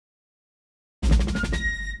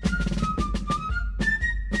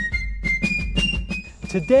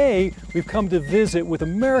today we've come to visit with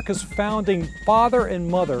America's founding father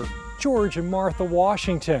and mother, George and Martha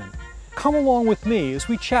Washington. Come along with me as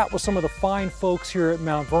we chat with some of the fine folks here at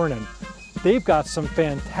Mount Vernon. They've got some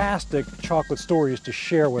fantastic chocolate stories to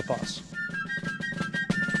share with us.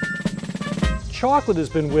 Chocolate has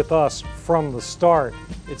been with us from the start.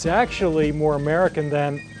 It's actually more American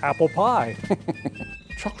than apple pie.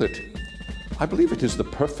 Chocolate, I believe it is the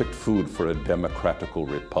perfect food for a democratical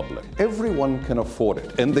republic. Everyone can afford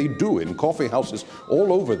it, and they do in coffee houses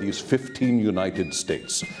all over these 15 United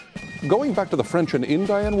States. Going back to the French and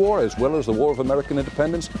Indian War, as well as the War of American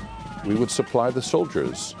Independence, we would supply the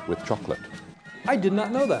soldiers with chocolate. I did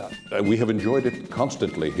not know that. We have enjoyed it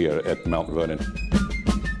constantly here at Mount Vernon.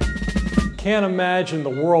 Can't imagine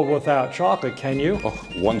the world without chocolate, can you? Oh,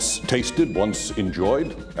 once tasted, once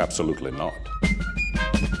enjoyed? Absolutely not.